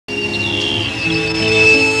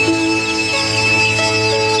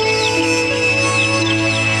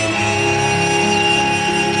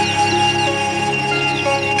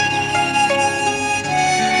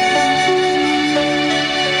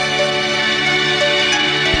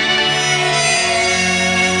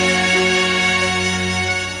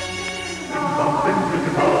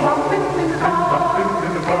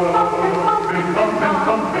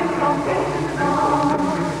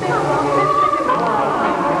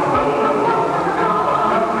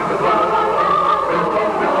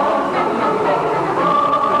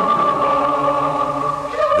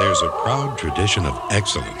tradition of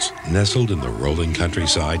excellence nestled in the rolling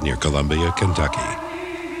countryside near Columbia, Kentucky.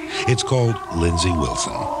 It's called Lindsey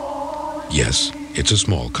Wilson. Yes, it's a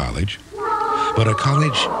small college, but a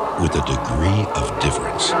college with a degree of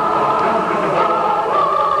difference.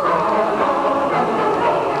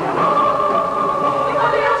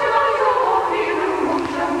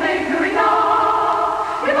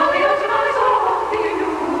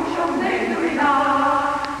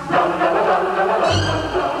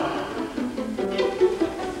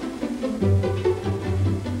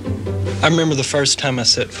 I remember the first time I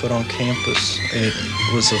set foot on campus. It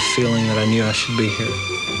was a feeling that I knew I should be here.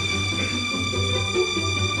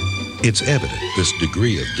 It's evident, this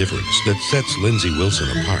degree of difference that sets Lindsey Wilson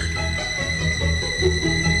apart.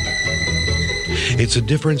 It's a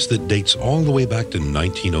difference that dates all the way back to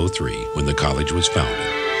 1903 when the college was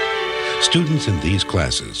founded. Students in these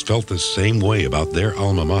classes felt the same way about their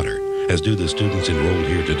alma mater as do the students enrolled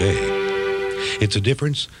here today. It's a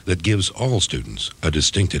difference that gives all students a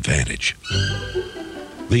distinct advantage.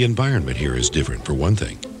 The environment here is different, for one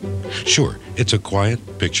thing. Sure, it's a quiet,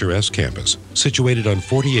 picturesque campus situated on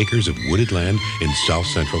 40 acres of wooded land in south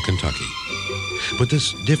central Kentucky. But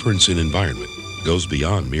this difference in environment goes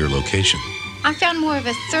beyond mere location. I found more of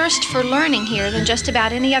a thirst for learning here than just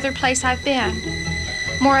about any other place I've been.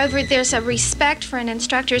 Moreover, there's a respect for an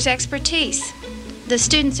instructor's expertise. The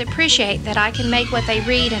students appreciate that I can make what they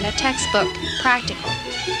read in a textbook practical.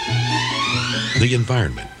 The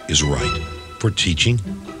environment is right for teaching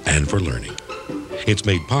and for learning. It's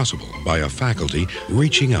made possible by a faculty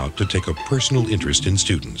reaching out to take a personal interest in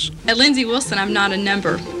students. At Lindsey Wilson, I'm not a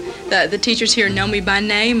number. The teachers here know me by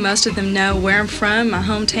name. Most of them know where I'm from, my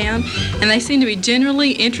hometown, and they seem to be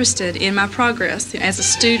generally interested in my progress as a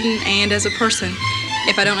student and as a person.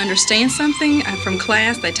 If I don't understand something from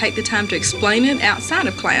class, they take the time to explain it outside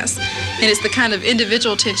of class. And it's the kind of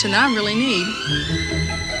individual attention that I really need.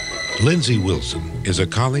 Lindsey Wilson is a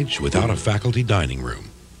college without a faculty dining room,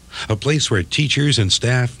 a place where teachers and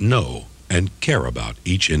staff know and care about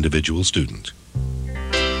each individual student.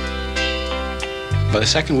 By the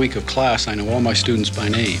second week of class, I know all my students by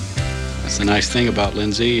name. That's the nice thing about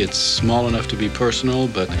Lindsey. It's small enough to be personal,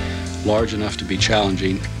 but large enough to be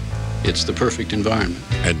challenging. It's the perfect environment.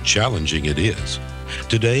 And challenging it is.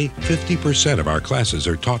 Today, 50% of our classes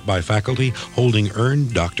are taught by faculty holding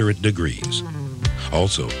earned doctorate degrees.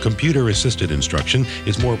 Also, computer-assisted instruction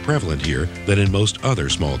is more prevalent here than in most other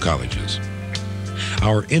small colleges.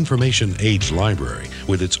 Our information age library,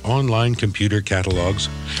 with its online computer catalogs,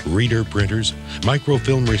 reader printers,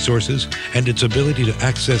 microfilm resources, and its ability to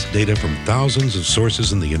access data from thousands of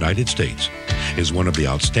sources in the United States, is one of the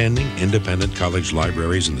outstanding independent college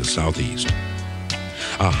libraries in the Southeast.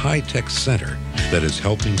 A high-tech center that is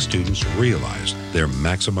helping students realize their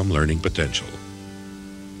maximum learning potential.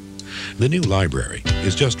 The new library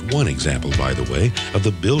is just one example, by the way, of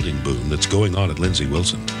the building boom that's going on at Lindsey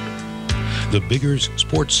Wilson. The Biggers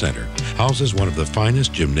Sports Center houses one of the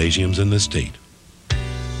finest gymnasiums in the state,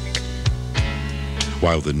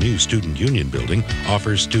 while the new Student Union building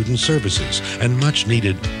offers student services and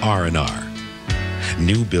much-needed R&R.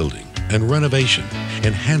 New building and renovation,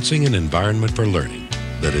 enhancing an environment for learning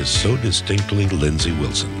that is so distinctly Lindsey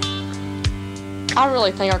Wilson. I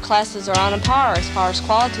really think our classes are on a par as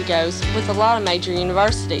quality goes with a lot of major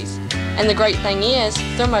universities. And the great thing is,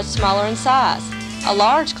 they're much smaller in size. A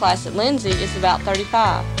large class at Lindsey is about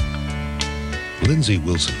 35. Lindsey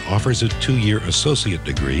Wilson offers a 2-year associate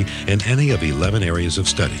degree in any of 11 areas of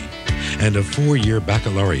study and a 4-year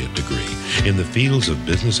baccalaureate degree in the fields of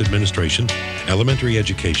business administration, elementary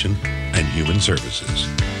education, and human services.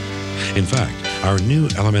 In fact, our new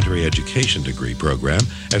elementary education degree program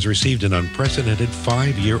has received an unprecedented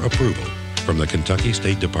 5-year approval from the Kentucky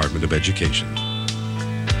State Department of Education.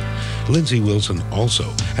 Lindsey Wilson also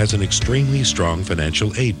has an extremely strong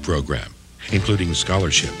financial aid program, including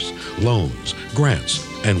scholarships, loans, grants,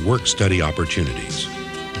 and work-study opportunities.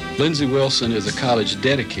 Lindsey Wilson is a college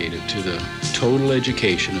dedicated to the total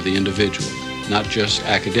education of the individual, not just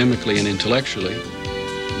academically and intellectually,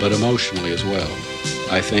 but emotionally as well.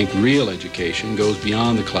 I think real education goes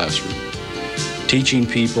beyond the classroom, teaching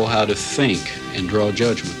people how to think and draw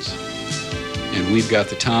judgments. And we've got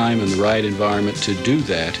the time and the right environment to do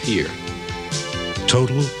that here.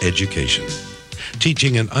 Total education,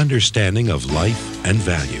 teaching an understanding of life and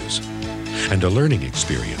values, and a learning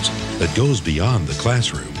experience that goes beyond the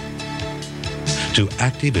classroom to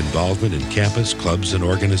active involvement in campus clubs and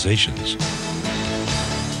organizations,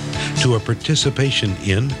 to a participation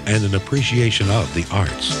in and an appreciation of the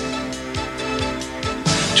arts,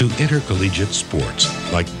 to intercollegiate sports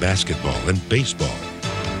like basketball and baseball,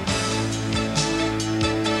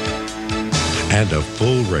 and a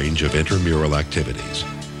full range of intramural activities.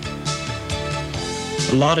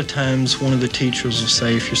 A lot of times one of the teachers will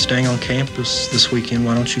say, if you're staying on campus this weekend,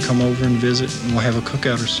 why don't you come over and visit and we'll have a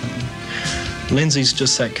cookout or something. Lindsey's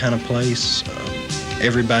just that kind of place.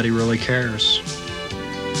 Everybody really cares.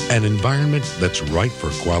 An environment that's right for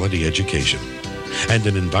quality education, and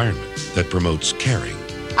an environment that promotes caring.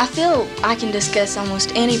 I feel I can discuss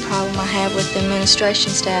almost any problem I have with the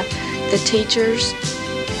administration staff, the teachers,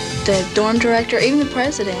 the dorm director, even the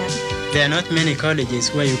president. There are not many colleges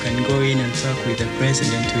where you can go in and talk with the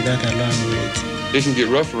president without a long wait. It can get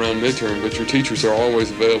rough around midterm, but your teachers are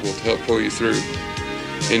always available to help pull you through.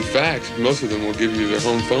 In fact, most of them will give you their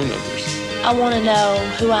home phone numbers. I want to know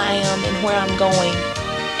who I am and where I'm going,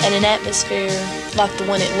 and an atmosphere like the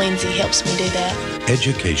one at Lindsey helps me do that.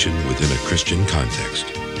 Education within a Christian context,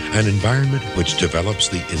 an environment which develops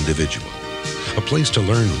the individual, a place to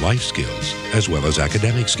learn life skills as well as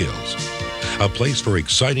academic skills. A place for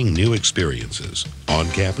exciting new experiences on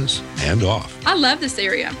campus and off. I love this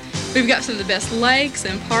area. We've got some of the best lakes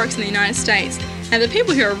and parks in the United States, and the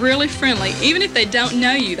people here are really friendly. Even if they don't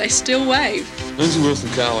know you, they still wave. Lindsey Wilson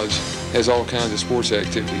College has all kinds of sports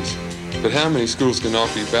activities, but how many schools can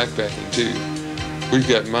offer you backpacking too? We've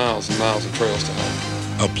got miles and miles of trails to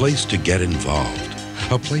hike. A place to get involved,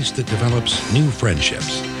 a place that develops new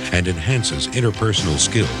friendships and enhances interpersonal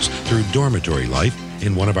skills through dormitory life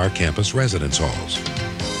in one of our campus residence halls.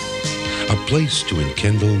 A place to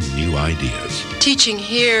enkindle new ideas. Teaching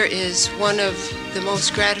here is one of the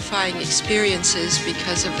most gratifying experiences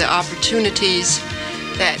because of the opportunities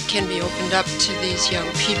that can be opened up to these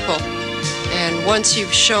young people. And once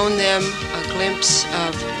you've shown them a glimpse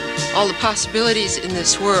of all the possibilities in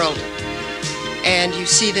this world, and you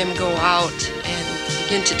see them go out and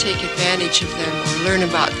begin to take advantage of them or learn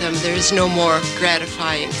about them, there is no more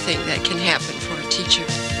gratifying thing that can happen for a teacher.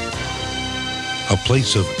 A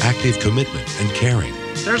place of active commitment and caring.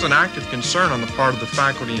 There's an active concern on the part of the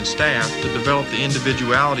faculty and staff to develop the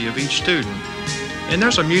individuality of each student. And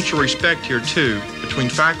there's a mutual respect here, too, between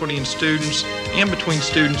faculty and students and between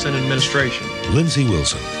students and administration. Lindsey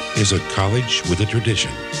Wilson is a college with a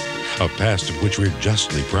tradition, a past of which we're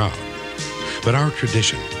justly proud. But our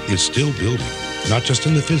tradition is still building, not just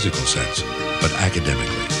in the physical sense, but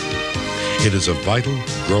academically. It is a vital,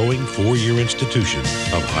 growing four-year institution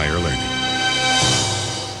of higher learning.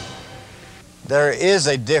 There is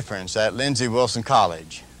a difference at Lindsey Wilson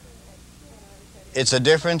College. It's a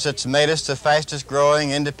difference that's made us the fastest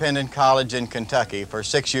growing independent college in Kentucky for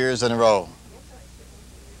 6 years in a row.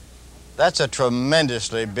 That's a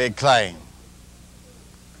tremendously big claim,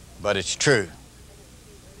 but it's true.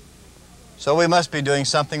 So we must be doing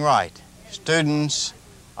something right. Students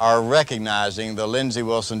are recognizing the Lindsey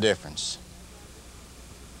Wilson difference.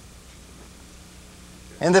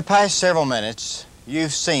 In the past several minutes,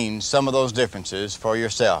 you've seen some of those differences for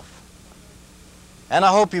yourself. And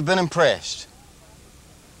I hope you've been impressed.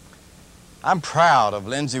 I'm proud of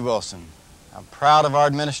Lindsey Wilson. I'm proud of our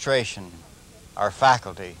administration, our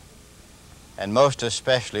faculty, and most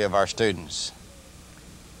especially of our students.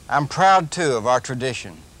 I'm proud, too, of our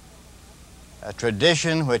tradition, a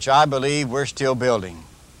tradition which I believe we're still building.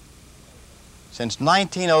 Since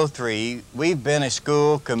 1903, we've been a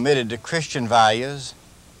school committed to Christian values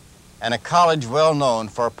and a college well known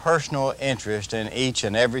for personal interest in each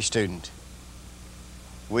and every student.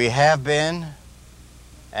 We have been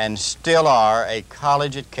and still are a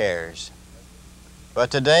college that cares. But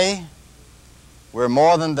today, we're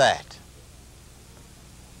more than that.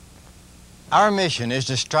 Our mission is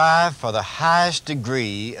to strive for the highest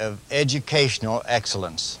degree of educational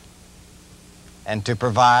excellence and to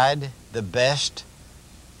provide the best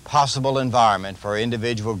possible environment for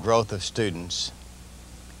individual growth of students,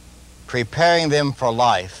 preparing them for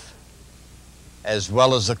life as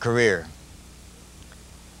well as a career.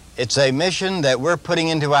 It's a mission that we're putting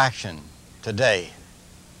into action today.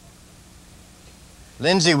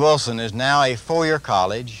 Lindsey Wilson is now a four-year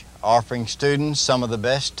college offering students some of the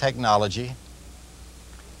best technology,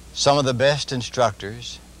 some of the best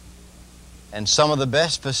instructors, and some of the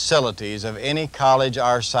best facilities of any college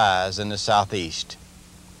our size in the Southeast.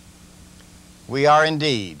 We are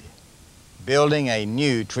indeed building a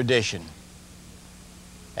new tradition,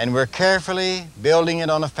 and we're carefully building it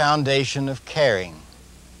on a foundation of caring.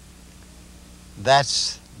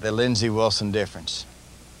 That's the Lindsey Wilson difference.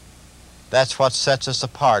 That's what sets us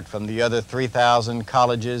apart from the other 3,000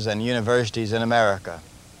 colleges and universities in America.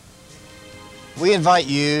 We invite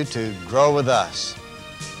you to grow with us,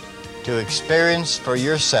 to experience for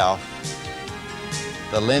yourself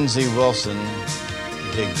the Lindsey Wilson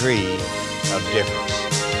degree of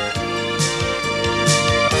difference.